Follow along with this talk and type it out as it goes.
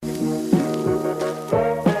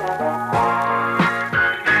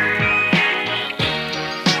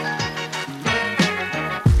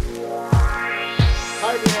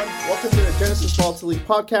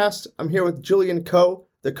podcast. I'm here with Julian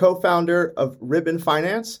the co-founder of Ribbon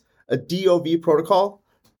Finance, a DOV protocol.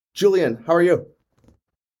 Julian, how are you?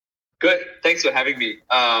 Good. Thanks for having me.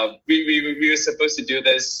 We were supposed to do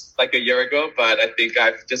this like a year ago, but I think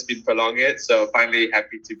I've just been prolonging it. So finally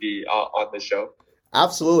happy to be on the show.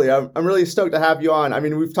 Absolutely. I'm really stoked to have you on. I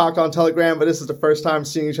mean, we've talked on Telegram, but this is the first time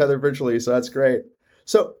seeing each other virtually, so that's great.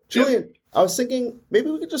 So, Julian, yep. I was thinking maybe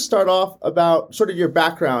we could just start off about sort of your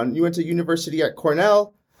background. You went to university at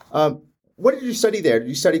Cornell. What did you study there? Did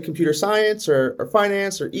you study computer science or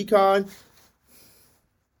finance or econ?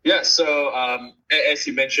 Yeah, so as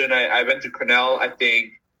you mentioned, I went to Cornell. I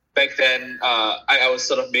think back then I was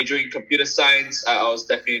sort of majoring in computer science. I was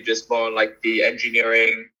definitely just more on like the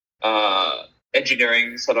engineering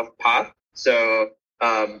sort of path. So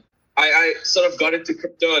I sort of got into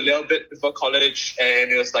crypto a little bit before college, and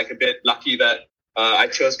it was like a bit lucky that I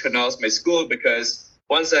chose Cornell as my school, because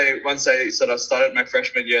once I sort of started my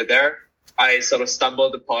freshman year there, I sort of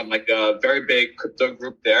stumbled upon like a very big crypto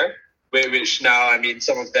group there, which now, I mean,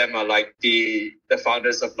 some of them are like the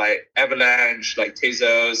founders of like Avalanche, like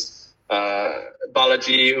Tezos,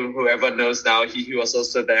 Balaji, whoever knows now, he was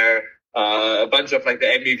also there. A bunch of like the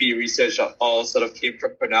MEV research all sort of came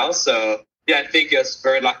from Cornell. So yeah, I think it was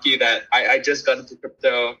very lucky that I just got into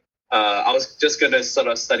crypto. I was just going to sort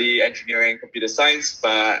of study engineering, computer science,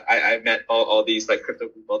 but I met all these like crypto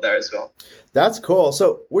people there as well. That's cool.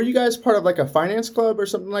 So were you guys part of like a finance club or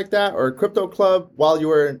something like that, or a crypto club while you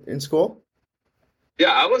were in school?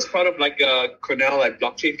 Yeah, I was part of like a Cornell like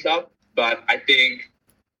blockchain club, but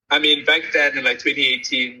I mean, back then in like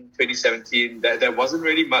 2018, 2017, there wasn't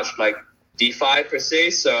really much like DeFi per se.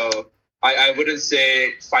 So I wouldn't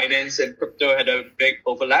say finance and crypto had a big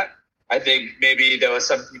overlap. I think maybe there were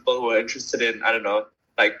some people who were interested in, I don't know,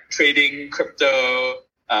 like trading crypto,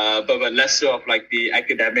 but less so of like the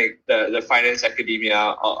academic, the finance academia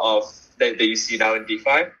of that you see now in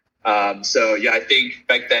DeFi. So yeah, I think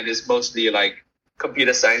back then it's mostly like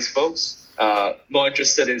computer science folks, more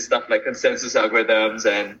interested in stuff like consensus algorithms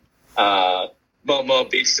and more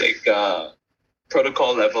basic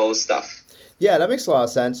protocol level stuff. Yeah, that makes a lot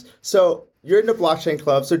of sense. So you're in the blockchain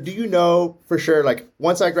club. So do you know for sure, like,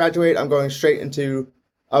 once I graduate, I'm going straight into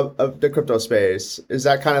the crypto space? Was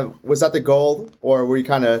that the goal, or were you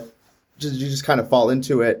did you just kind of fall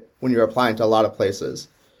into it when you were applying to a lot of places?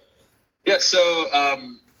 Yeah. So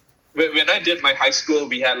when I did my high school,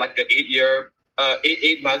 we had like an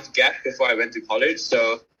 8-month gap before I went to college.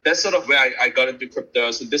 So that's sort of where I got into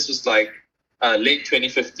crypto. So this was like late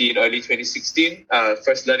 2015, early 2016,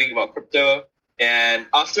 first learning about crypto. And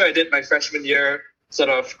after I did my freshman year, sort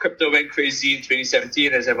of crypto went crazy in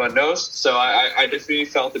 2017, as everyone knows. So I definitely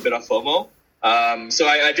felt a bit of FOMO. So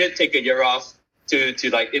I did take a year off to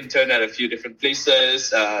like intern at a few different places,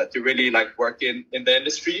 to really like work in the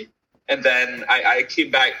industry. And then I came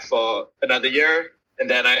back for another year, and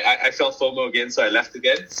then I felt FOMO again, so I left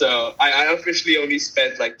again. So I officially only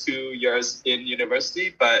spent like 2 years in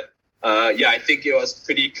university, but yeah, I think it was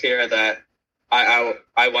pretty clear that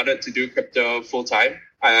I wanted to do crypto full time.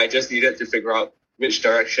 I just needed to figure out which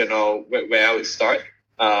direction or where I would start.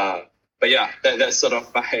 But yeah, that's sort of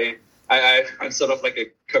I'm sort of like a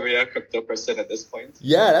career crypto person at this point.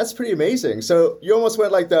 Yeah, that's pretty amazing. So you almost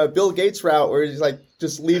went like the Bill Gates route, where you like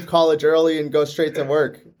just leave college early and go straight to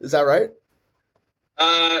work. Is that right?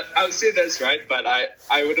 I would say that's right, but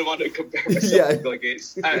I wouldn't want to compare myself to Bill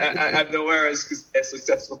Gates. I'm nowhere as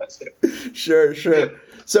successful as him. Sure.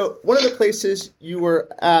 So one of the places you were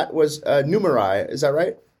at was Numerai. Is that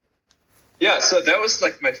right? Yeah, so that was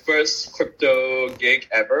like my first crypto gig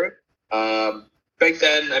ever. Back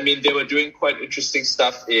then, I mean, they were doing quite interesting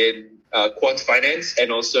stuff in quant finance,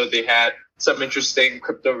 and also they had some interesting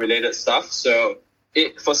crypto-related stuff. So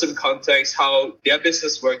for some context, how their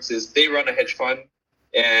business works is they run a hedge fund,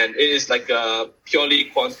 and it is like a purely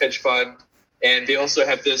quant hedge fund. And they also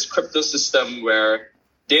have this crypto system where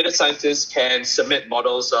data scientists can submit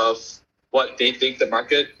models of what they think the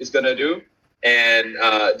market is going to do. And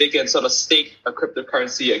they can sort of stake a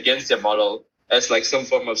cryptocurrency against their model as like some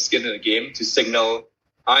form of skin in the game to signal,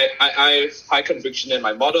 I have high conviction in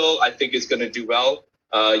my model. I think it's going to do well.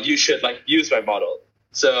 You should like use my model.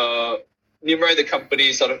 So Numerai, the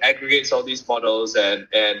company, sort of aggregates all these models and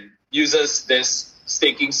uses this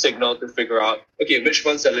staking signal to figure out, okay, which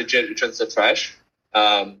ones are legit, which ones are trash.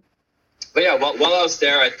 But yeah, while I was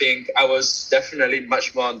there, I think I was definitely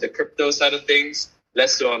much more on the crypto side of things,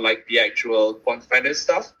 less so on like the actual quant finance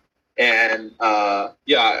stuff. And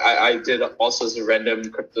I did all sorts of random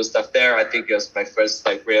crypto stuff there. I think it was my first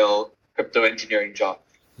like real crypto engineering job.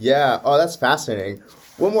 Yeah. Oh, that's fascinating.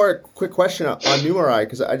 One more quick question on Numerai,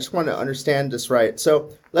 because I just want to understand this right.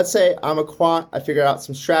 So let's say I'm a quant, I figure out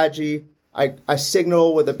some strategy, I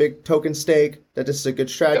signal with a big token stake that this is a good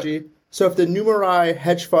Yep. strategy. So if the Numerai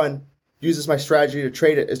hedge fund uses my strategy to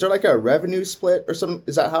trade it, is there like a revenue split or something?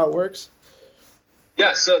 Is that how it works?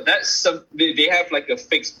 Yeah, so that's they have like a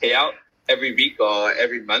fixed payout every week or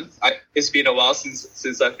every month. It's been a while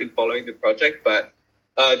since I've been following the project, but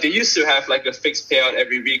they used to have like a fixed payout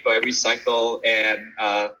every week or every cycle, and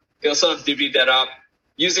they'll sort of divvy that up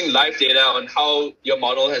using live data on how your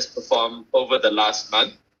model has performed over the last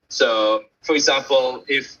month. So, for example,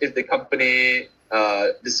 if the company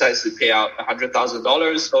decides to pay out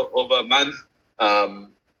 $100,000 over a month, um,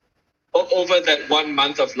 over that 1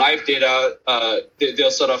 month of live data,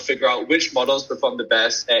 they'll sort of figure out which models perform the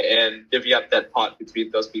best and divvy up that pot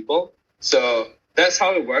between those people. So that's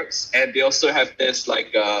how it works. And they also have this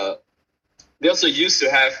they also used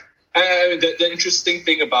to have, I mean, the interesting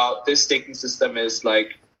thing about this staking system is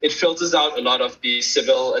like it filters out a lot of the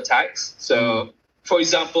civil attacks. So, for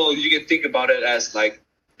example, you can think about it as like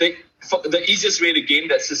the easiest way to game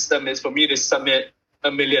that system is for me to submit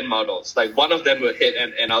a million models. Like one of them will hit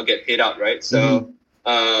and I'll get paid out, right? So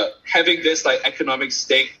having this like economic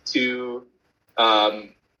stake to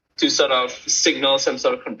sort of signal some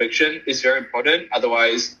sort of conviction is very important.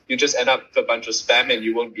 Otherwise, you just end up with a bunch of spam and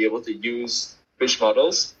you won't be able to use rich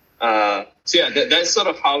models. So yeah, that's sort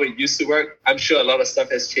of how it used to work. I'm sure a lot of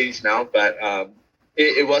stuff has changed now, but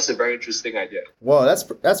it was a very interesting idea. Whoa,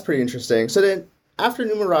 that's pretty interesting. So then, after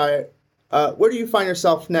Numerai, where do you find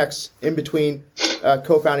yourself next in between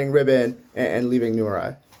co-founding Ribbon and leaving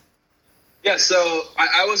Numerai? Yeah, so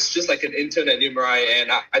I was just like an intern at Numerai,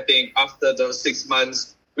 and I think after those 6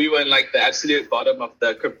 months, we were in like the absolute bottom of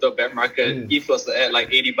the crypto bear market. ETH was at like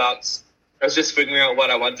 $80. I was just figuring out what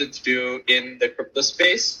I wanted to do in the crypto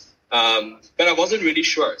space, but I wasn't really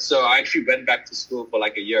sure. So I actually went back to school for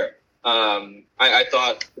like a year. I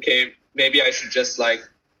thought, okay, maybe I should just like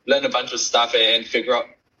learn a bunch of stuff and figure out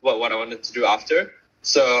what I wanted to do after.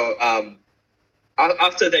 So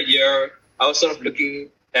after that year, I was sort of looking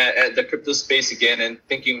at the crypto space again and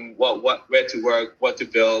thinking where to work, what to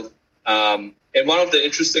build. And one of the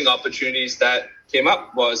interesting opportunities that came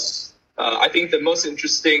up was, I think the most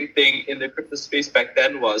interesting thing in the crypto space back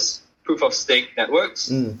then was proof of stake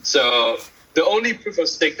networks. So the only proof of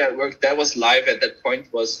stake network that was live at that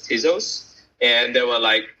point was Tezos. And there were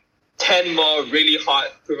like 10 more really hot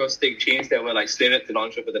proof of stake chains that were like slated to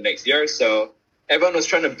launch over the next year. So everyone was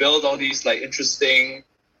trying to build all these like interesting,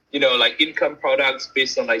 like income products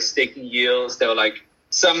based on like staking yields. There were like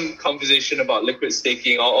some conversation about liquid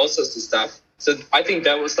staking, all sorts of stuff. So I think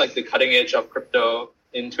that was like the cutting edge of crypto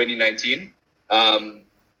in 2019.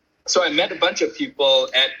 So I met a bunch of people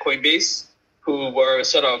at Coinbase who were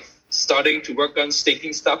sort of starting to work on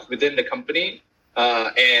staking stuff within the company.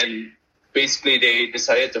 And basically they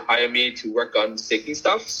decided to hire me to work on staking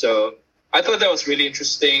stuff. So I thought that was really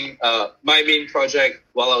interesting. My main project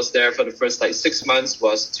while I was there for the first like 6 months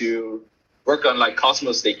was to work on like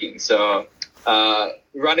Cosmos staking. So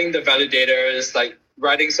running the validators, like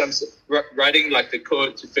writing like the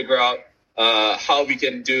code to figure out how we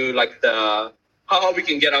can do like how we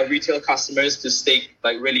can get our retail customers to stake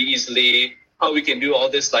like really easily, how we can do all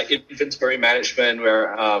this like inventory management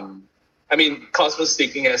where Cosmos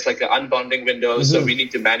staking has like an unbonding window, so we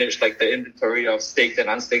need to manage like the inventory of staked and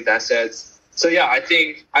unstaked assets. So yeah, I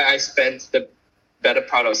think I spent the better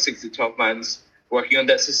part of 6 to 12 months working on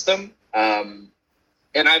that system. And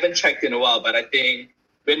I haven't checked in a while, but I think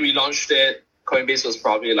when we launched it, Coinbase was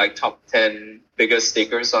probably like top 10 biggest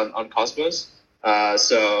stakers on Cosmos.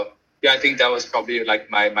 So yeah, I think that was probably like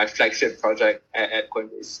my flagship project at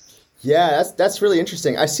Coinbase. Yeah, that's really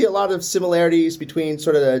interesting. I see a lot of similarities between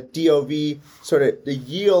sort of the DOV, sort of the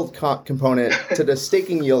yield component to the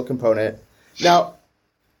staking yield component. Now,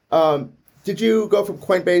 did you go from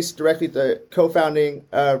Coinbase directly to co-founding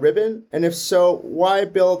Ribbon? And if so, why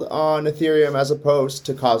build on Ethereum as opposed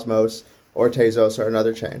to Cosmos or Tezos or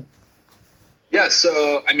another chain? Yeah,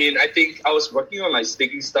 so I think I was working on like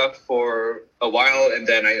staking stuff for a while, and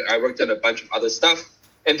then I worked on a bunch of other stuff.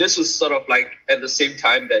 And this was sort of like at the same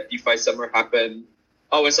time that DeFi Summer happened.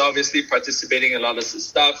 I was obviously participating in a lot of this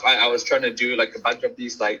stuff. I was trying to do like a bunch of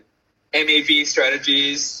these like MAV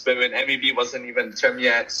strategies, but when MAV wasn't even the term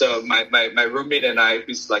yet. So my roommate and I,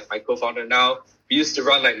 who's like my co-founder now, we used to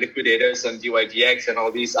run like liquidators on DYDX and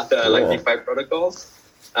all these other like DeFi protocols.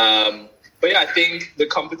 But yeah, I think the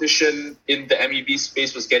competition in the MEV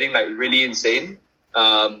space was getting like really insane.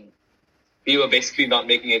 We were basically not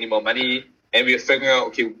making any more money, and we were figuring out,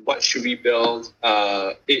 okay, what should we build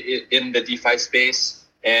in the DeFi space?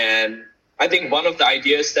 And I think one of the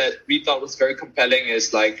ideas that we thought was very compelling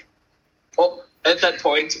is like, at that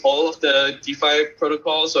point, all of the DeFi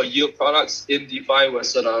protocols or yield products in DeFi were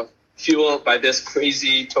sort of fueled by this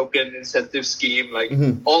crazy token incentive scheme. Like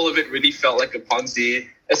all of it really felt like a Ponzi,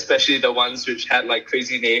 especially the ones which had like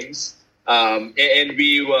crazy names. And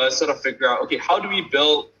we were sort of figuring out, okay, how do we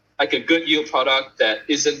build like a good yield product that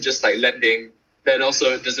isn't just like lending, that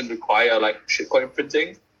also doesn't require like shitcoin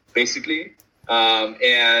printing, basically.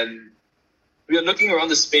 And we were looking around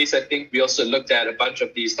the space. I think we also looked at a bunch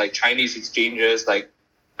of these like Chinese exchanges, like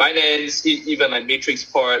Binance, even like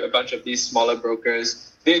Matrixport, a bunch of these smaller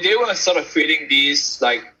brokers. They were sort of creating these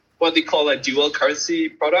like what they call like dual currency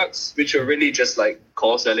products, which are really just like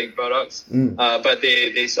call selling products. But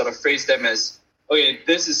they sort of phrase them as, okay,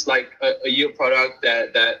 this is like a yield product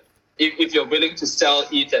that if you're willing to sell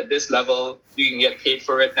ETH at this level, you can get paid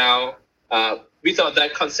for it now. We thought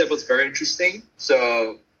that concept was very interesting.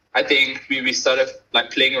 So I think we started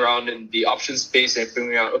like playing around in the option space and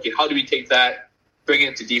figuring out, okay, how do we take that, bring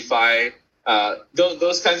it to DeFi?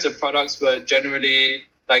 Those kinds of products were generally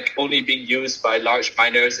like only being used by large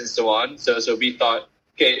miners and so on. So we thought,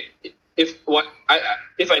 okay, if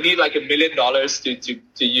I need like $1 million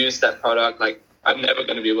to use that product, like I'm never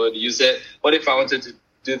going to be able to use it. What if I wanted to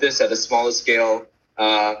do this at a smaller scale?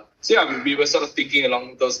 So yeah, we were sort of thinking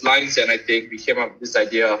along those lines, and I think we came up with this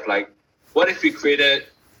idea of like, what if we created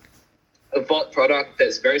a vault product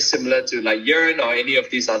that's very similar to like Yearn or any of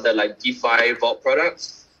these other like DeFi vault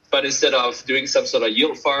products, but instead of doing some sort of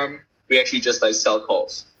yield farm, we actually just like sell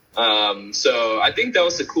calls. So I think that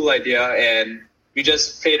was a cool idea, and we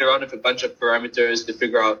just played around with a bunch of parameters to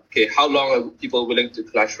figure out, okay, how long are people willing to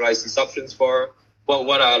collateralize these options for?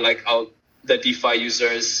 What are like the DeFi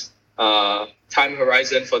users' time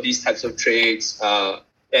horizon for these types of trades?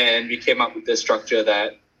 And we came up with the structure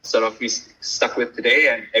that sort of we stuck with today,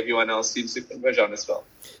 and everyone else seems to converge on as well.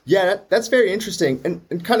 Yeah, that's very interesting.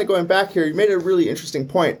 And kind of going back here, you made a really interesting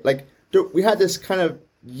point. Like we had this kind of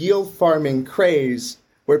yield farming craze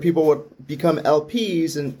where people would become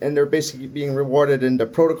LPs and they're basically being rewarded into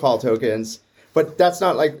protocol tokens. But it's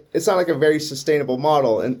not like a very sustainable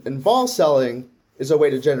model. And vol selling is a way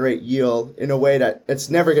to generate yield in a way that it's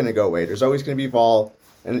never going to go away. There's always going to be vol,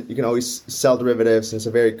 and you can always sell derivatives, and it's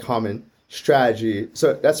a very common strategy.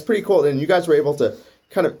 So that's pretty cool. And you guys were able to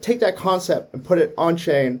kind of take that concept and put it on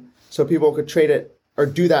chain so people could trade it or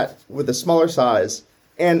do that with a smaller size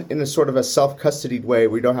and in a sort of a self-custodied way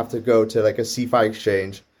where you don't have to go to like a CeFi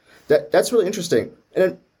exchange. That's really interesting. And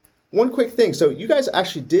then one quick thing. So you guys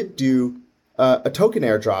actually did do a token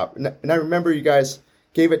airdrop. And I remember you guys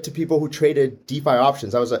gave it to people who traded DeFi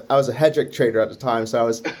options. I was a Hedrick trader at the time, so I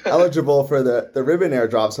was eligible for the Ribbon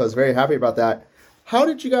airdrop. So I was very happy about that. How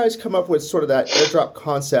did you guys come up with sort of that airdrop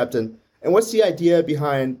concept, and what's the idea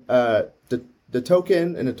behind the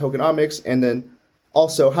token and the tokenomics, and then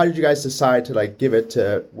also how did you guys decide to like give it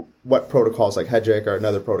to what protocols like Hedrick or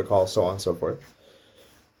another protocol, so on and so forth?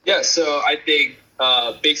 Yeah, so I think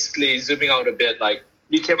basically zooming out a bit, like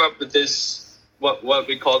we came up with this what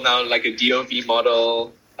we call now like a DOV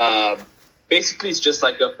model. Basically, it's just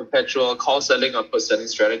like a perpetual call selling or put selling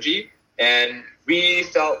strategy, and we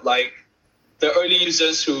felt like the early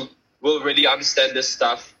users who will really understand this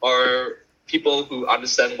stuff are people who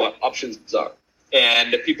understand what options are.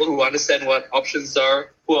 And the people who understand what options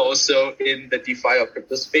are, who are also in the DeFi or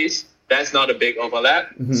crypto space, that's not a big overlap.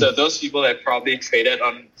 Mm-hmm. So those people have probably traded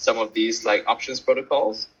on some of these like options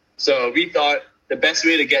protocols. So we thought the best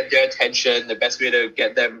way to get their attention, the best way to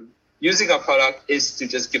get them using our product is to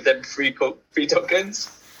just give them free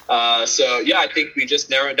tokens. So yeah, I think we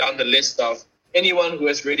just narrowed down the list of anyone who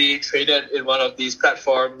has really traded in one of these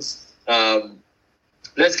platforms.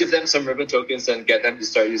 Let's give them some Ribbon tokens and get them to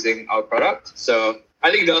start using our product. So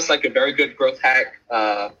I think that was like a very good growth hack.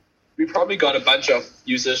 We probably got a bunch of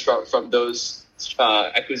users from those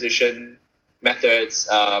acquisition methods.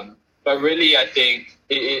 But really, I think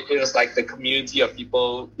it was like the community of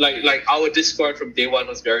people, like our Discord from day one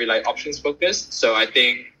was very like options focused. So I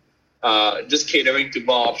think just catering to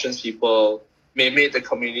more options people made the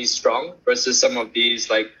community strong versus some of these,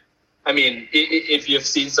 like, I mean, if you've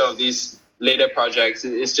seen some of these later projects,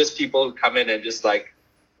 it's just people who come in and just like,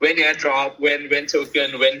 when airdrop, when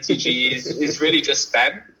token, when TGs, it's really just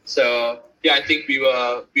spam. So yeah, I think we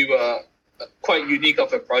were quite unique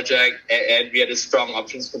of a project, and we had a strong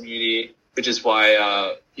options community, which is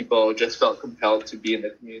why people just felt compelled to be in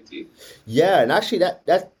the community. Yeah, and actually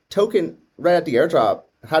that token right at the airdrop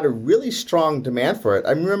had a really strong demand for it.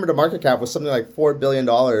 I remember the market cap was something like $4 billion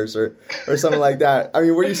or something like that. I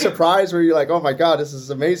mean, were you surprised? Were you like, oh my God, this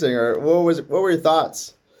is amazing? Or what were your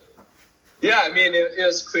thoughts? Yeah, I mean, it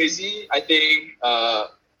was crazy. I think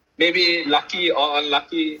maybe lucky or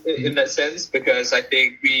unlucky in that sense, because I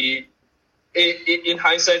think in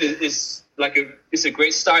hindsight, it's like it's a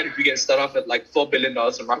great start if you get start off at like $4 billion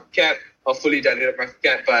in market cap or fully diluted market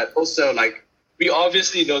cap. But also, like, we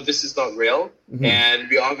obviously know this is not real, and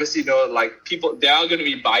we obviously know like there are going to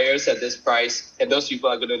be buyers at this price, and those people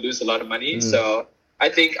are going to lose a lot of money. So I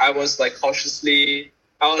think I was very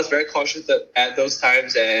cautious at those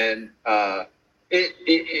times, and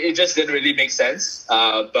it just didn't really make sense.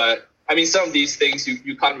 But I mean, some of these things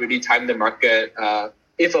you can't really time the market.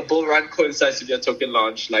 If a bull run coincides with your token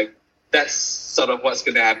launch, like that's sort of what's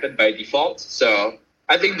going to happen by default. So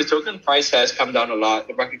I think the token price has come down a lot.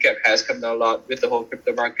 The market cap has come down a lot with the whole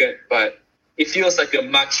crypto market, but it feels like a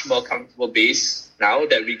much more comfortable base now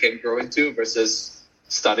that we can grow into versus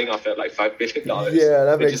starting off at like $5 billion. Yeah,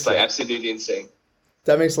 that makes sense. Like absolutely insane.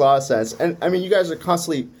 That makes a lot of sense. And I mean, you guys are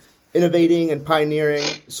constantly innovating and pioneering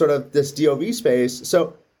sort of this DOV space.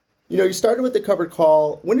 So, you started with the covered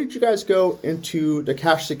call. When did you guys go into the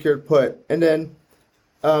cash secured put? And then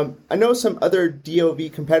I know some other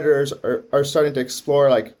DOV competitors are starting to explore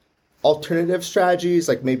like alternative strategies,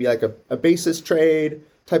 like maybe like a basis trade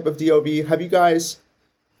type of DOV. Have you guys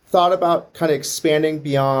thought about kind of expanding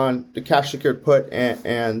beyond the cash secured put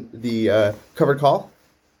and the covered call?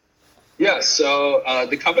 Yeah, so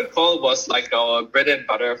the covered call was like our bread and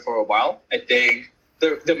butter for a while. I think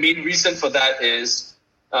the main reason for that is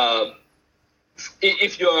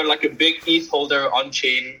if you're like a big ETH holder on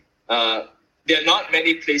chain, there are not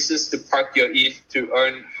many places to park your ETH to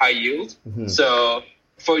earn high yield. So,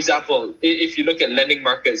 for example, if you look at lending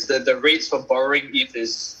markets, the rates for borrowing ETH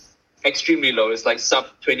is extremely low. It's like sub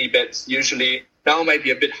 20 bits usually. Now it might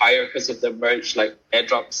be a bit higher because of the merge, like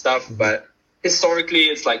airdrop stuff, but historically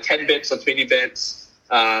it's like 10 bits or 20 bits.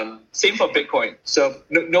 Same for Bitcoin. So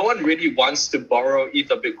no one really wants to borrow ETH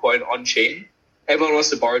or Bitcoin on chain. Everyone wants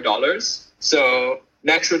to borrow dollars. So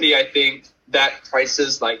naturally, I think that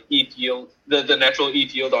prices like ETH yield, the natural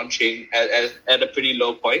ETH yield on chain at a pretty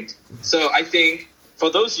low point. So I think for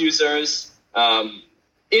those users,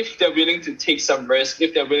 if they're willing to take some risk,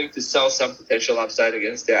 if they're willing to sell some potential upside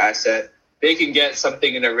against their asset, they can get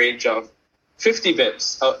something in a range of 50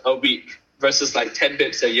 bips a week versus like 10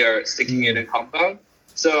 bips a year sticking in a compound.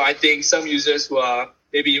 So I think some users who are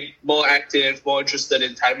maybe more active, more interested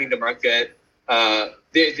in timing the market,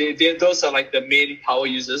 those are like the main power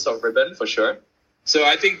users of Ribbon for sure. So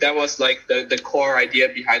I think that was like the core idea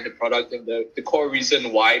behind the product and the core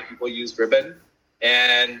reason why people use Ribbon.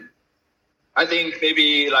 And I think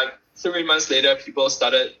maybe like 3 months later, people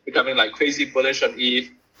started becoming like crazy bullish on ETH.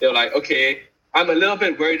 They were like, okay, I'm a little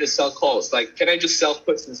bit worried to sell calls. Like, can I just sell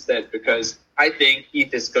puts instead? Because I think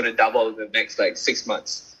ETH is going to double in the next like 6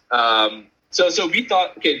 months. So we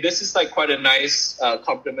thought, okay, this is like quite a nice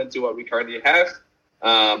complement to what we currently have.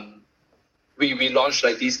 We launched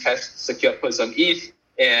like these cash secure puts on ETH,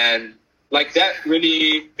 and like that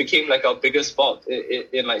really became like our biggest vault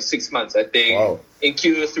in like 6 months. I think in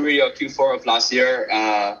Q3 or Q4 of last year,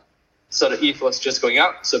 so the ETH was just going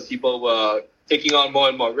up. So people were taking on more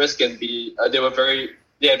and more risk, and they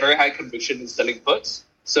had very high conviction in selling puts.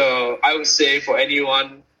 So I would say for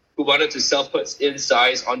anyone who wanted to sell puts in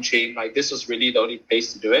size on chain, like this was really the only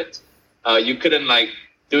place to do it. You couldn't like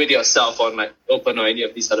do it yourself on like Open or any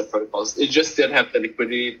of these other protocols. It just didn't have the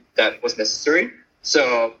liquidity that was necessary.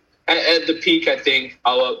 So at the peak, I think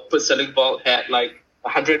our put selling vault had like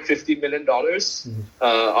 $150 million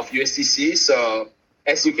of USDC. So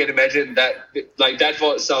as you can imagine, that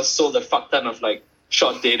vault itself sold a fuck ton of like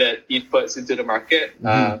short dated ETH puts into the market,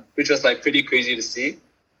 which was like pretty crazy to see.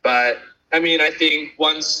 But I mean, I think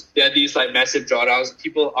once there are these like massive drawdowns,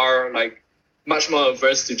 people are like much more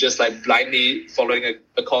averse to just like blindly following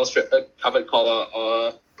a covered call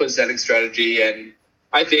or put selling strategy. And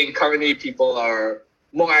I think currently people are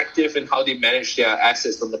more active in how they manage their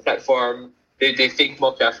assets on the platform. They think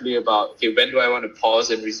more carefully about, okay, when do I want to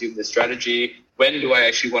pause and resume the strategy? When do I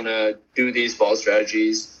actually want to do these vol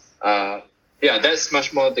strategies? Yeah, that's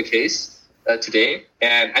much more the case today.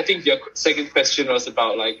 And I think your second question was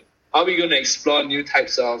about like, are we going to explore new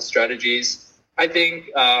types of strategies? I think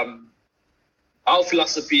our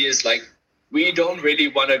philosophy is like, we don't really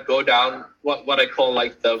want to go down what I call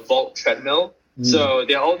like the vault treadmill. So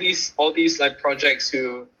there are all these like projects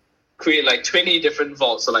who create like 20 different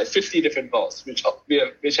vaults or like 50 different vaults,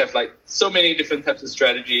 which have like so many different types of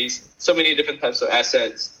strategies, so many different types of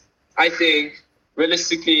assets. I think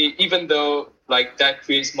realistically, even though like that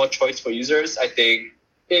creates more choice for users, I think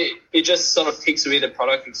it just sort of takes away the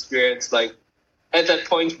product experience. Like at that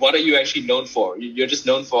point, what are you actually known for? You're just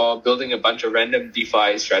known for building a bunch of random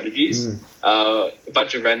DeFi strategies, a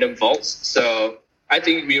bunch of random vaults. So I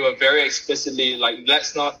think we were very explicitly like,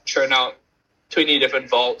 let's not churn out 20 different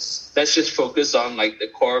vaults. Let's just focus on like the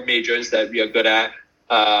core majors that we are good at.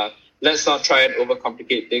 Let's not try and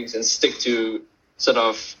overcomplicate things and stick to sort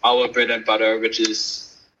of our bread and butter, which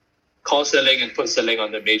is call selling and put selling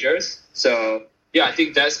on the majors. So yeah, I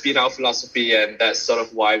think that's been our philosophy, and that's sort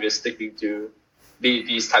of why we're sticking to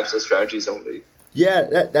these types of strategies only.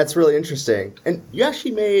 Yeah, that's really interesting. And you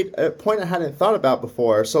actually made a point I hadn't thought about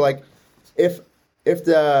before. So like if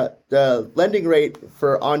the lending rate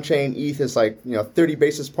for on-chain ETH is like, 30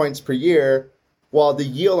 basis points per year, while the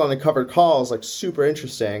yield on the covered call is like super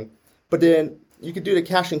interesting, but then you could do the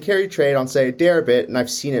cash and carry trade on, say, Deribit, and I've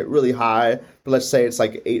seen it really high, but let's say it's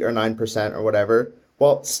like 8 or 9% or whatever.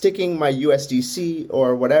 Well, sticking my USDC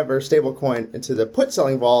or whatever stablecoin into the put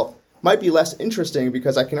selling vault might be less interesting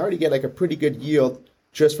because I can already get like a pretty good yield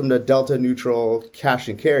just from the delta neutral cash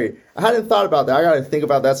and carry. I hadn't thought about that. I got to think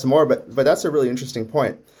about that some more, but that's a really interesting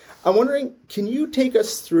point. I'm wondering, can you take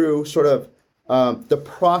us through sort of the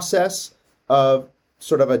process of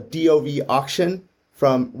sort of a DOV auction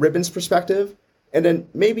from Ribbon's perspective? And then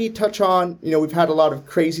maybe touch on, we've had a lot of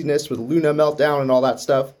craziness with Luna meltdown and all that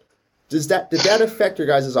stuff. Did that affect your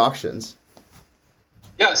guys' auctions?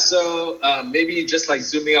 Yeah, so maybe just like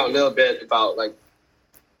zooming out a little bit about like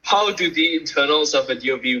how do the internals of a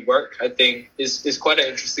DOV work, I think is quite an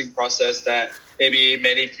interesting process that maybe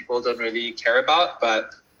many people don't really care about,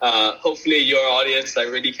 but hopefully your audience like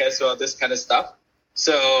really cares about this kind of stuff.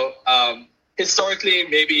 So historically,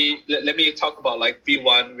 maybe let me talk about like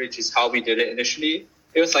V1, which is how we did it initially.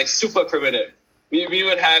 It was like super primitive. We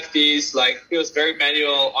would have these like, it was very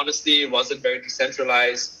manual. Honestly, it wasn't very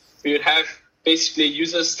decentralized. We would have basically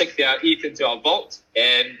users stick their ETH into our vault,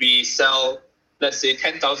 and we sell, let's say,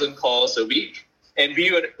 10,000 calls a week. And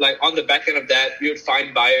we would, like, on the back end of that, we would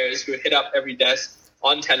find buyers. We would hit up every desk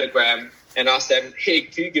on Telegram and ask them, hey,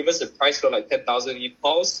 can you give us a price for like 10,000 ETH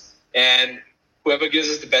calls? And whoever gives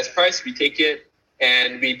us the best price, we take it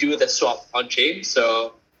and we do the swap on chain.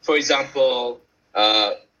 So, for example,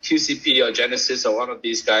 QCP or Genesis or one of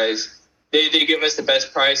these guys, they give us the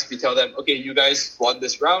best price. We tell them, okay, you guys won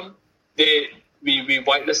this round. We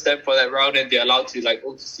whitelist them for that round, and they're allowed to like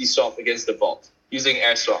OTC swap against the vault using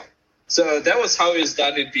AirSwap. So that was how it was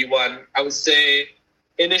done in V1. I would say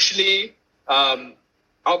initially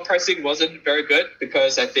our pricing wasn't very good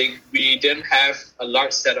because I think we didn't have a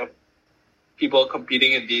large set of people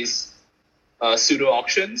competing in these pseudo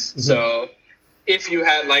auctions. Mm-hmm. So if you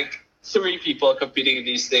had like 3 people competing in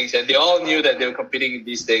these things and they all knew that they were competing in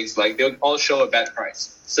these things, like they would all show a bad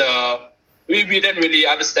price. So we didn't really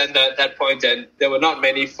understand that point, and there were not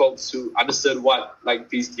many folks who understood what like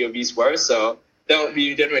these DOVs were. So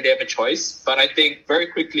we didn't really have a choice. But I think very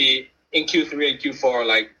quickly in Q3 and Q4,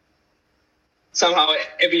 like somehow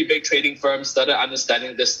every big trading firm started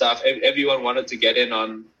understanding this stuff. Everyone wanted to get in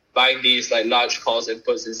on buying these like large calls and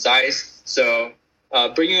puts in size. So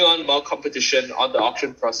bringing on more competition on the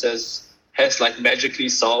auction process has like magically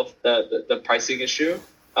solved the pricing issue.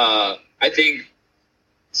 I think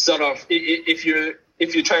sort of if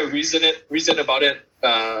you try to reason about it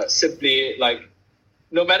simply, like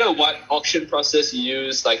no matter what auction process you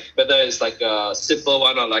use, like whether it's like a simple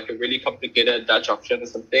one or like a really complicated Dutch auction or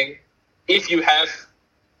something, if you have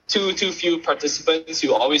too few participants,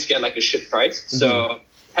 you always get like a shit price. Mm-hmm. So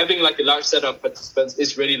having like a large set of participants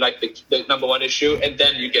is really like the number one issue, and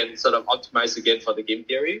then you can sort of optimize again for the game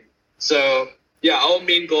theory. So yeah, our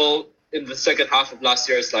main goal in the second half of last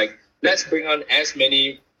year is like, let's bring on as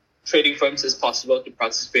many trading firms as possible to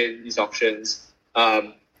participate in these auctions.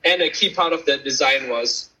 And a key part of that design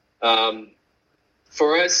was,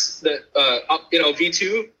 for us,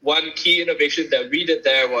 V2, one key innovation that we did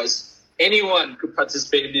there was anyone could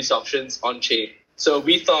participate in these auctions on chain. So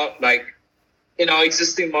we thought like, in our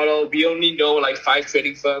existing model, we only know like 5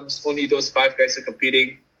 trading firms, only those 5 guys are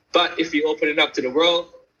competing. But if you open it up to the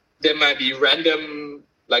world, there might be a random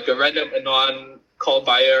anon call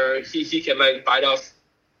buyer. He can like bite off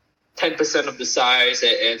 10% of the size,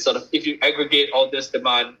 and sort of if you aggregate all this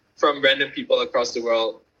demand from random people across the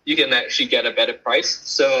world, you can actually get a better price.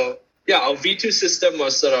 So yeah, our V2 system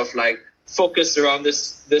was sort of like focused around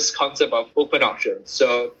this concept of open auction.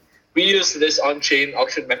 So we use this on-chain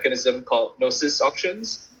auction mechanism called Gnosis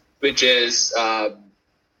auctions, which is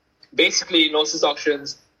basically Gnosis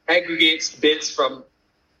auctions aggregates bids from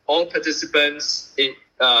all participants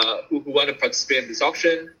who want to participate in this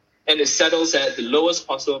auction, and it settles at the lowest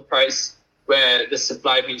possible price where the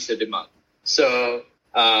supply meets the demand. So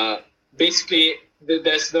basically,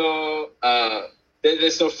 there's no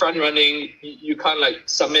there's no front running. You can't like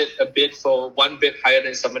submit a bid for one bid higher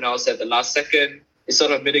than someone else at the last second. It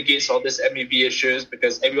sort of mitigates all this MEV issues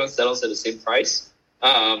because everyone settles at the same price.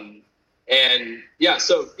 And yeah,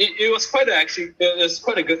 so it was it was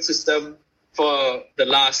quite a good system for the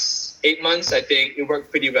last 8 months. I think it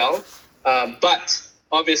worked pretty well. But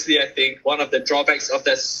obviously, I think one of the drawbacks of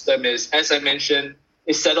that system is, as I mentioned,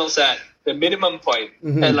 it settles at the minimum point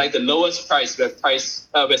and like the lowest price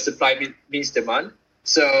where supply meets demand.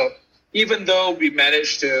 So even though we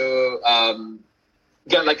managed to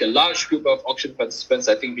get like a large group of auction participants,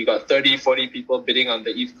 I think we got 30, 40 people bidding on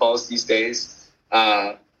the ETH calls these days.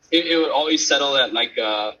 It would always settle at like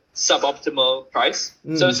a suboptimal price.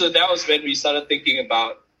 So that was when we started thinking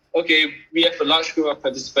about, okay, we have a large group of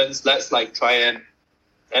participants. Let's like try and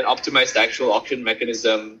optimize the actual auction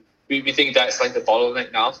mechanism. We think that's like the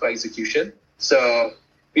bottleneck now for execution. So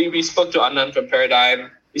we spoke to Anand from Paradigm.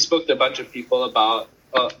 We spoke to a bunch of people about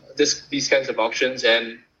these kinds of auctions,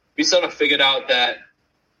 and we sort of figured out that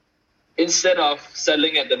instead of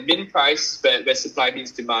settling at the min price where supply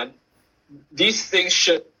meets demand, these things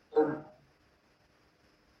should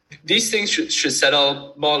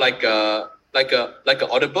settle more like a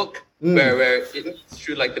order book where it's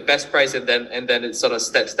through like the best price and then it sort of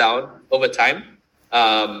steps down over time.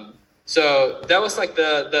 So that was like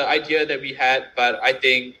the idea that we had, but I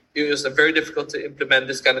think it was very difficult to implement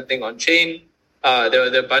this kind of thing on chain. There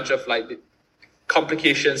were a bunch of like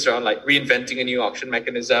complications around like reinventing a new auction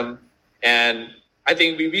mechanism, and I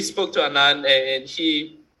think we spoke to Anand, and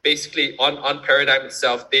he basically on Paradigm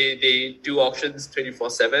itself, they do auctions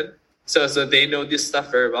 24/7. So they know this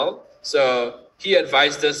stuff very well. So he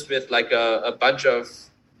advised us with like a bunch of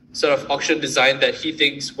sort of auction design that he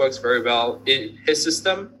thinks works very well in his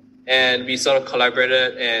system. And we sort of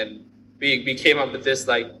collaborated, and we came up with this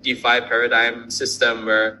like DeFi Paradigm system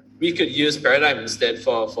where we could use Paradigm instead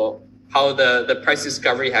for how the price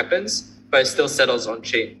discovery happens, but it still settles on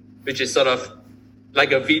chain, which is sort of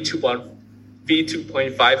like a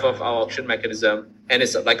V2.5 of our auction mechanism, and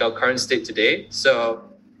it's like our current state today. So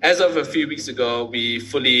as of a few weeks ago, we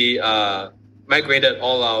fully migrated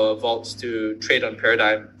all our vaults to trade on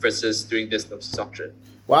Paradigm versus doing this Gnosis auction.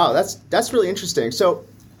 Wow, that's really interesting. So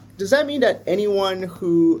does that mean that anyone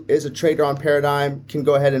who is a trader on Paradigm can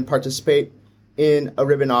go ahead and participate in a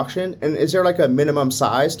ribbon auction? And is there like a minimum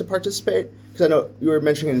size to participate? Because I know you were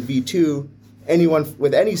mentioning in V2, anyone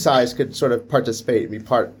with any size could sort of participate and be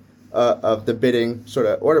part of the bidding sort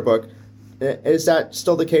of order book. Is that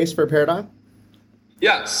still the case for Paradigm?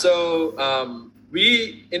 Yeah, so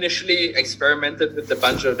we initially experimented with a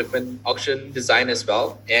bunch of different auction design as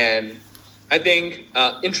well. And I think,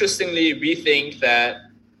 interestingly, we think that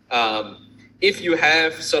if you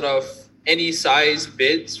have sort of any size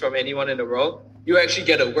bids from anyone in the world, you actually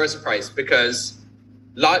get a worse price, because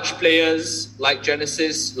large players like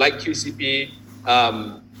Genesis, like QCP,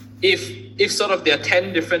 if sort of there are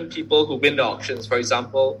 10 different people who win the auctions, for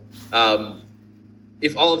example,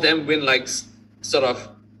 if all of them win like sort of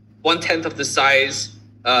 1/10 of the size,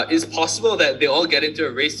 it's possible that they all get into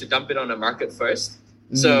a race to dump it on the market first.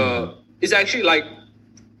 So it's actually like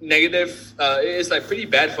negative. It's like pretty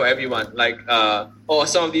bad for everyone. Like, or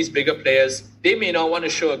some of these bigger players, they may not want to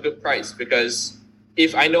show a good price, because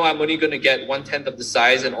if I know I'm only going to get 1/10 of the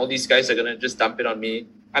size and all these guys are going to just dump it on me,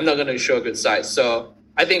 I'm not going to show a good size. So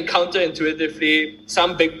I think counterintuitively,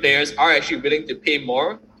 some big players are actually willing to pay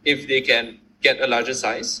more if they can get a larger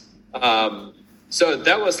size. So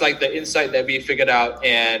that was like the insight that we figured out.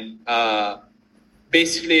 And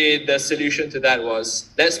basically the solution to that was,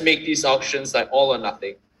 let's make these auctions like all or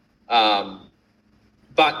nothing.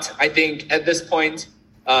 But I think at this point,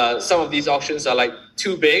 some of these auctions are like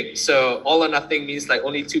too big. So all or nothing means like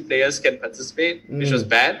only 2 players can participate, which was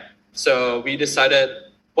bad. So we decided,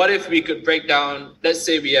 what if we could break down, let's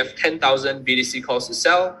say we have 10,000 BTC calls to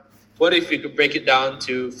sell. What if we could break it down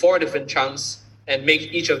to 4 different chunks and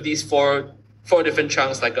make each of these four different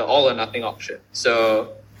chunks like an all or nothing auction?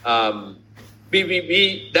 So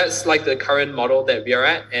we that's like the current model that we are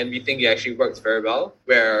at, and we think it actually works very well,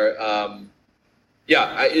 where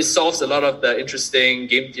it solves a lot of the interesting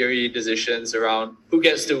game theory decisions around who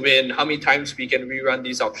gets to win, how many times we can rerun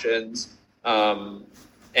these auctions.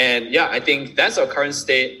 And yeah, I think that's our current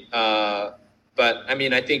state. But I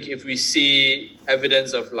mean, I think if we see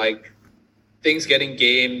evidence of like things getting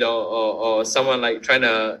gamed or someone like trying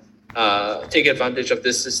to take advantage of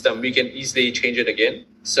this system, we can easily change it again.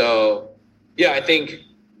 So yeah, I think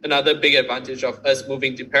another big advantage of us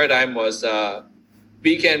moving to Paradigm was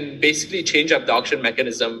we can basically change up the auction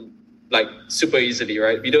mechanism like super easily,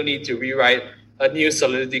 right? We don't need to rewrite a new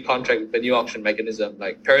Solidity contract with a new auction mechanism.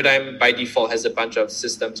 Like Paradigm by default has a bunch of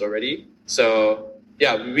systems already. So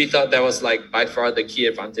yeah, we thought that was like by far the key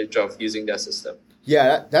advantage of using their system.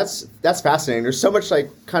 Yeah, that's fascinating. There's so much like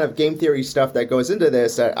kind of game theory stuff that goes into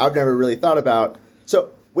this that I've never really thought about.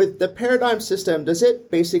 So with the Paradigm system, does it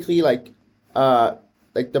basically like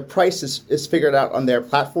the price is figured out on their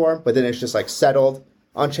platform, but then it's just like settled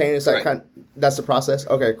on chain? Is that Right. That's the process?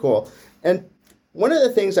 Okay, cool. And one of the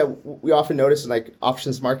things that we often notice in like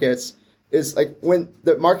options markets is like when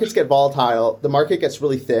the markets get volatile, the market gets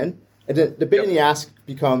really thin, and then the bid and the ask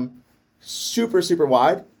become super, super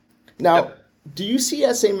wide. Now, do you see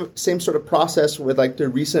that same sort of process with like the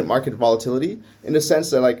recent market volatility in the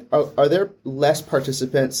sense that like are there less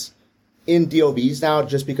participants in DOVs now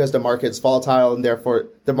just because the market's volatile and therefore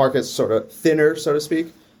the market's sort of thinner, so to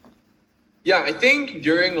speak? Yeah, I think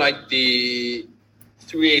during like the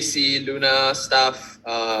 3AC Luna stuff,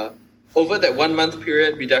 over that 1 month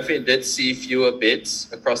period, we definitely did see fewer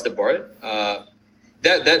bids across the board.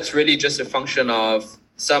 That's really just a function of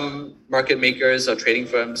some market makers or trading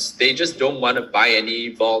firms. They just don't want to buy any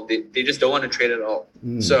vol. They just don't want to trade at all.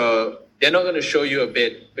 So they're not going to show you a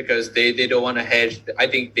bid because they don't want to hedge. I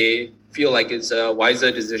think they feel like it's a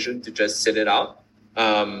wiser decision to just sit it out.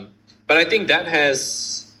 But I think that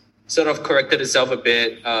has sort of corrected itself a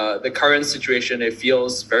bit. The current situation, it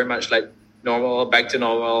feels very much like normal, back to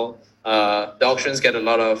normal. The auctions get a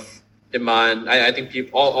lot of demand. I think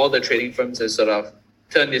all the trading firms have sort of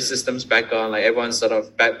turned their systems back on. Like everyone's sort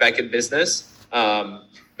of back in business. But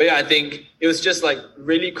yeah, I think it was just like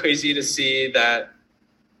really crazy to see that,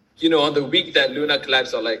 you know, on the week that Luna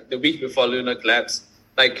collapsed or like the week before Luna collapsed,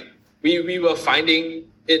 like we were finding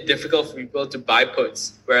it difficult for people to buy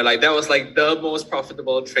puts, where like that was like the most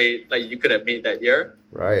profitable trade like you could have made that year.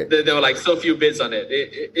 Right. There were like so few bids on it.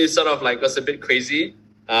 It sort of like was a bit crazy.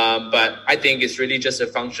 But I think it's really just a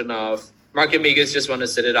function of market makers just want to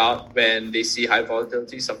sit it out when they see high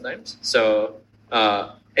volatility sometimes. So,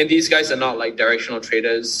 and these guys are not like directional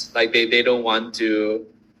traders. Like they don't want to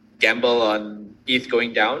gamble on ETH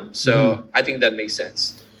going down. So I think that makes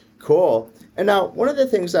sense. Cool. And now one of the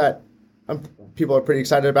things that people are pretty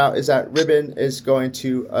excited about is that Ribbon is going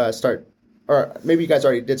to start, or maybe you guys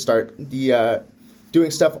already did start, the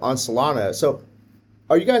doing stuff on Solana. So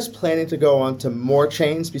are you guys planning to go on to more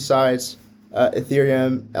chains besides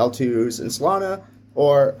Ethereum, L2s, and Solana?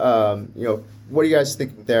 Or, what are you guys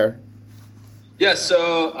thinking there? Yeah,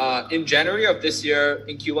 so in January of this year,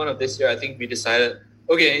 in Q1 of this year, I think we decided,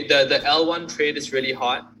 okay, the L1 trade is really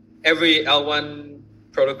hot. Every L1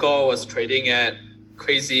 protocol was trading at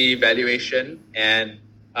crazy valuation, and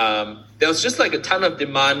there was just like a ton of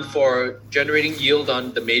demand for generating yield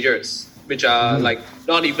on the majors, which are like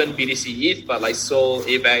not even BTC ETH, but like Sol,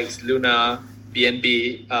 AVAX, Luna,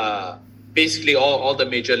 BNB, basically all the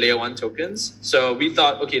major layer one tokens. So we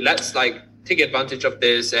thought, okay, let's like take advantage of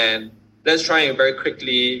this and let's try and very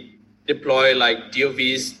quickly deploy like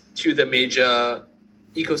DOVs to the major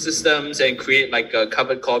ecosystems and create like a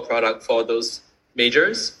covered call product for those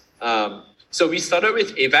majors. So we started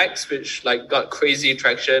with AVAX, which like got crazy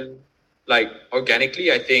traction, like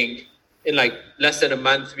organically. I think in like less than a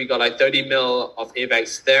month, we got like 30 mil of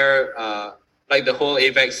AVAX there. Like the whole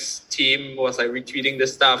AVAX team was like retweeting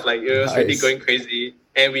this stuff. Like it was really going crazy.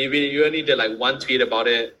 And we only did like one tweet about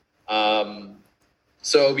it.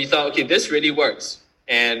 So we thought, okay, this really works.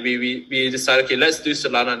 And we decided, okay, let's do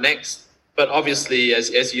Solana next. But obviously,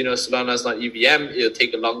 as you know, Solana is not EVM. It'll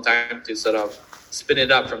take a long time to sort of spin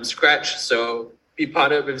it up from scratch. So we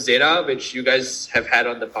partnered with Zeta, which you guys have had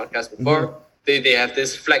on the podcast before. They have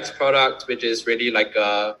this Flex product, which is really like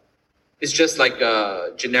it's just like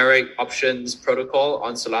a generic options protocol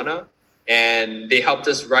on Solana. And they helped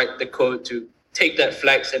us write the code to take that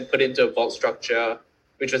Flex and put it into a vault structure,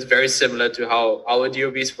 which was very similar to how our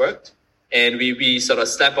DOVs worked. And we sort of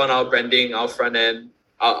slap on our branding, our front end,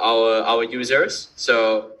 our users.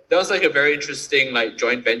 So that was like a very interesting like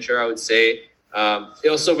joint venture, I would say. It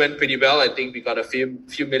also went pretty well. I think we got a few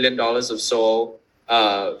 $1 million of SOL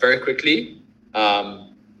very quickly. But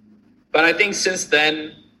I think since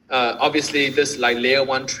then, obviously this like layer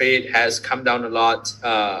one trade has come down a lot.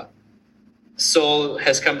 SOL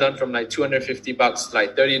has come down from like $250 to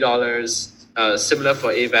like $30, similar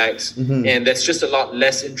for AVAX. And there's just a lot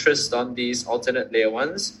less interest on these alternate layer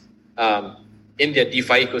ones in their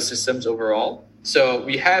DeFi ecosystems overall. So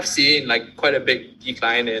we have seen like quite a big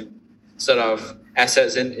decline in sort of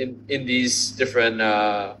assets in these different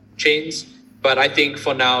chains. But I think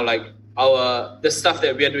for now, like the stuff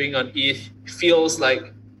that we are doing on ETH feels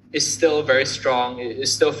like it's still very strong. It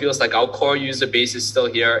still feels like our core user base is still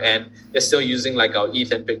here and they're still using like our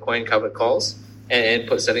ETH and Bitcoin covered calls. and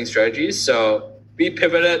put selling strategies. So we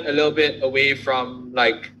pivoted a little bit away from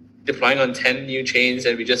like deploying on 10 new chains,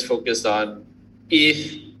 and we just focused on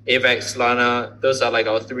ETH, AVAX, Solana. Those are like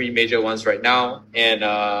our three major ones right now. And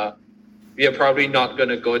we are probably not going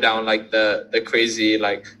to go down like the crazy,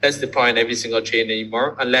 like let's deploy on every single chain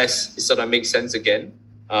anymore, unless it sort of makes sense again.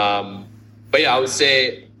 But yeah, I would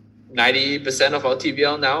say 90% of our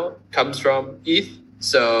TVL now comes from ETH.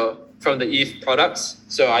 So from the ETH products.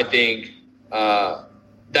 So I think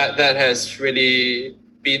that has really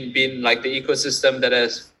been like the ecosystem that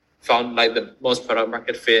has found like the most product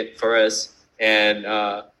market fit for us. And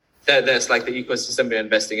that's like the ecosystem we're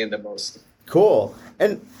investing in the most. Cool.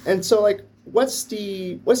 And so like what's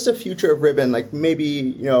the future of Ribbon? Like maybe,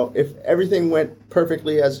 you know, if everything went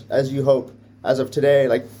perfectly as you hope as of today,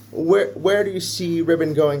 like where do you see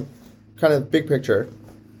Ribbon going, kind of big picture?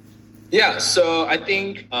 Yeah, so I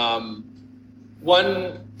think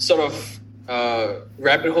one sort of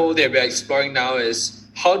rabbit hole that we're exploring now is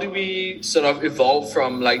how do we sort of evolve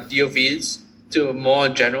from like DOVs to a more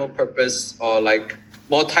general purpose or like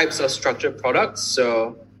more types of structured products.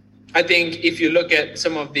 So I think if you look at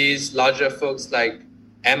some of these larger folks like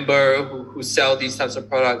Amber who sell these types of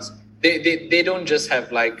products, they don't just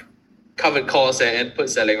have like covered calls and put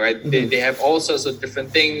selling, right? Mm-hmm. They have all sorts of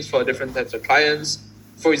different things for different types of clients.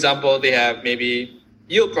 For example, they have maybe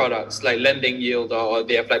yield products like lending yield, or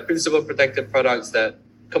they have like principal protected products that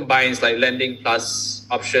combines like lending plus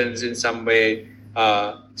options in some way.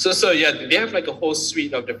 So yeah, they have like a whole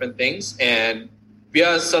suite of different things. And we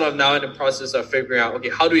are sort of now in the process of figuring out, okay,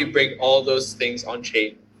 how do we bring all those things on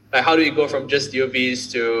chain? Like how do we go from just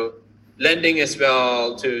DOVs to lending as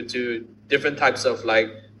well, to different types of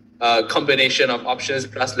like combination of options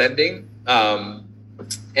plus lending. And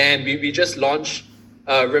we just launched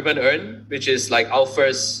Ribbon Earn, which is like our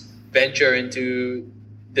first venture into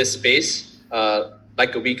this space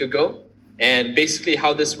like a week ago. And basically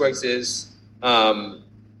how this works is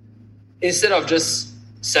instead of just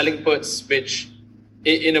selling puts, which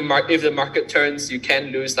if the market turns, you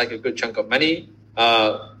can lose like a good chunk of money.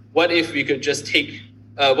 What if you could just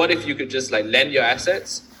like lend your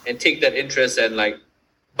assets and take that interest and like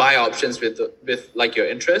buy options with like your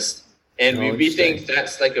interest? And we think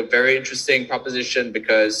that's like a very interesting proposition,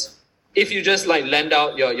 because if you just like lend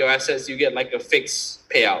out your assets, you get like a fixed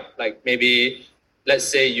payout. Like maybe, let's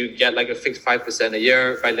say you get like a fixed 5% a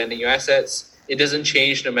year by lending your assets. It doesn't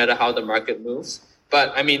change no matter how the market moves.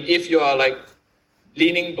 But I mean, if you are like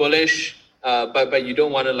leaning bullish, but you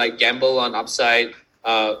don't want to like gamble on upside,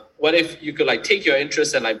 what if you could like take your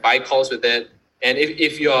interest and like buy calls with it? And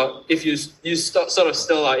if you sort of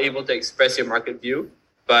still are able to express your market view,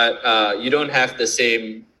 but you don't have the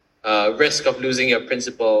same risk of losing your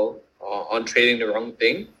principal on trading the wrong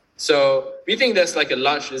thing. So we think there's like a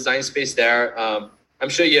large design space there. I'm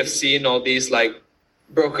sure you have seen all these like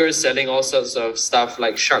brokers selling all sorts of stuff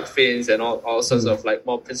like shark fins and all sorts of like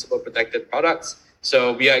more principal protected products.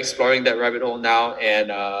 So we are exploring that rabbit hole now. And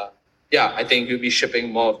yeah, I think we'll be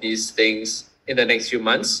shipping more of these things in the next few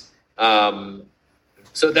months.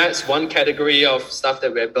 So that's one category of stuff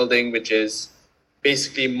that we're building, which is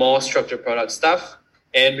basically more structured product stuff.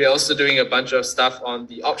 And we're also doing a bunch of stuff on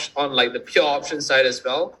the like the pure option side as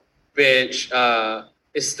well, which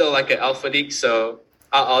is still like an alpha leak. So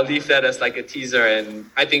I'll leave that as like a teaser,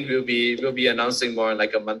 and I think we'll be announcing more in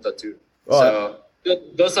like a month or two. So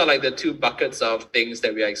those are like the two buckets of things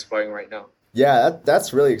that we are exploring right now. Yeah,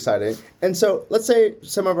 that's really exciting. And so let's say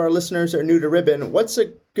some of our listeners are new to Ribbon. What's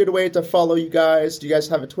a good way to follow you guys? Do you guys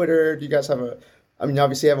have a Twitter? Do you guys have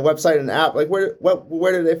obviously you have a website and an app. Like where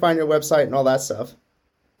do they find your website and all that stuff?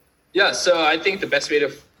 Yeah, so I think the best way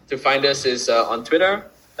to find us is on Twitter,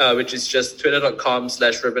 which is just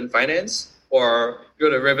twitter.com/ribbonfinance, or go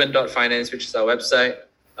to ribbon.finance, which is our website.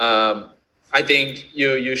 I think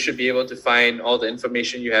you should be able to find all the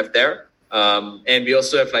information you have there. And we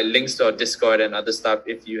also have like links to our Discord and other stuff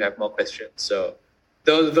if you have more questions. So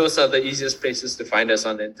those are the easiest places to find us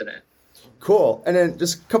on the internet. Cool. And then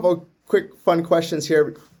just a couple quick fun questions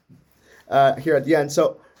here at the end.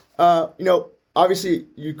 So, obviously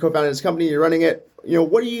you co-founded this company, you're running it.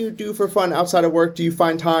 What do you do for fun outside of work? Do you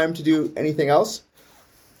find time to do anything else?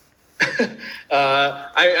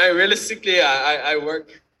 I realistically, I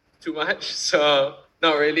work too much, so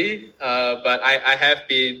not really. But I have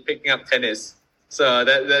been picking up tennis. So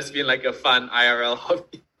that's been like a fun IRL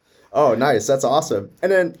hobby. Oh, nice. That's awesome. And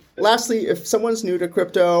then lastly, if someone's new to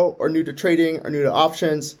crypto or new to trading or new to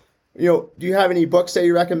options, do you have any books that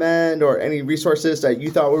you recommend or any resources that you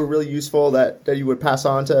thought were really useful that you would pass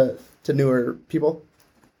on to newer people?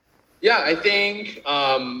 Yeah, I think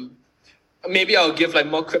maybe I'll give like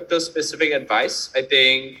more crypto specific advice. I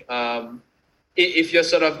think if you're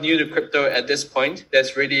sort of new to crypto at this point,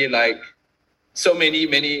 there's really like so many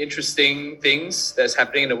interesting things that's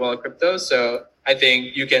happening in the world of crypto. So I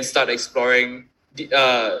think you can start exploring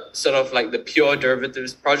sort of like the pure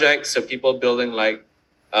derivatives projects. So people building like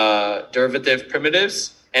derivative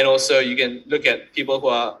primitives, and also you can look at people who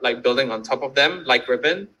are like building on top of them, like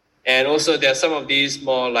Ribbon. And also there are some of these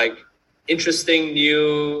more like interesting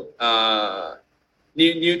new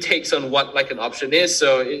takes on what like an option is.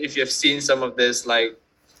 So if you've seen some of this like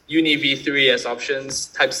Uni V3 as options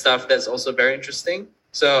type stuff, that's also very interesting.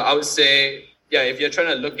 So I would say, yeah, if you're trying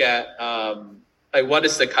to look at like what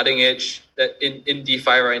is the cutting edge that in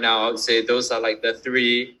DeFi right now, I would say those are like the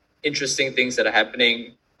three interesting things that are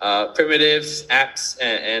happening: primitives, apps,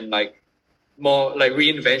 and like more like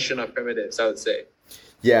reinvention of primitives, I would say.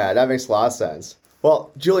 Yeah, that makes a lot of sense.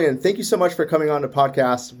 Well, Julian, thank you so much for coming on the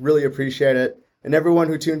podcast. Really appreciate it. And everyone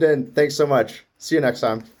who tuned in, thanks so much. See you next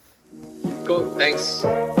time. Cool. Thanks.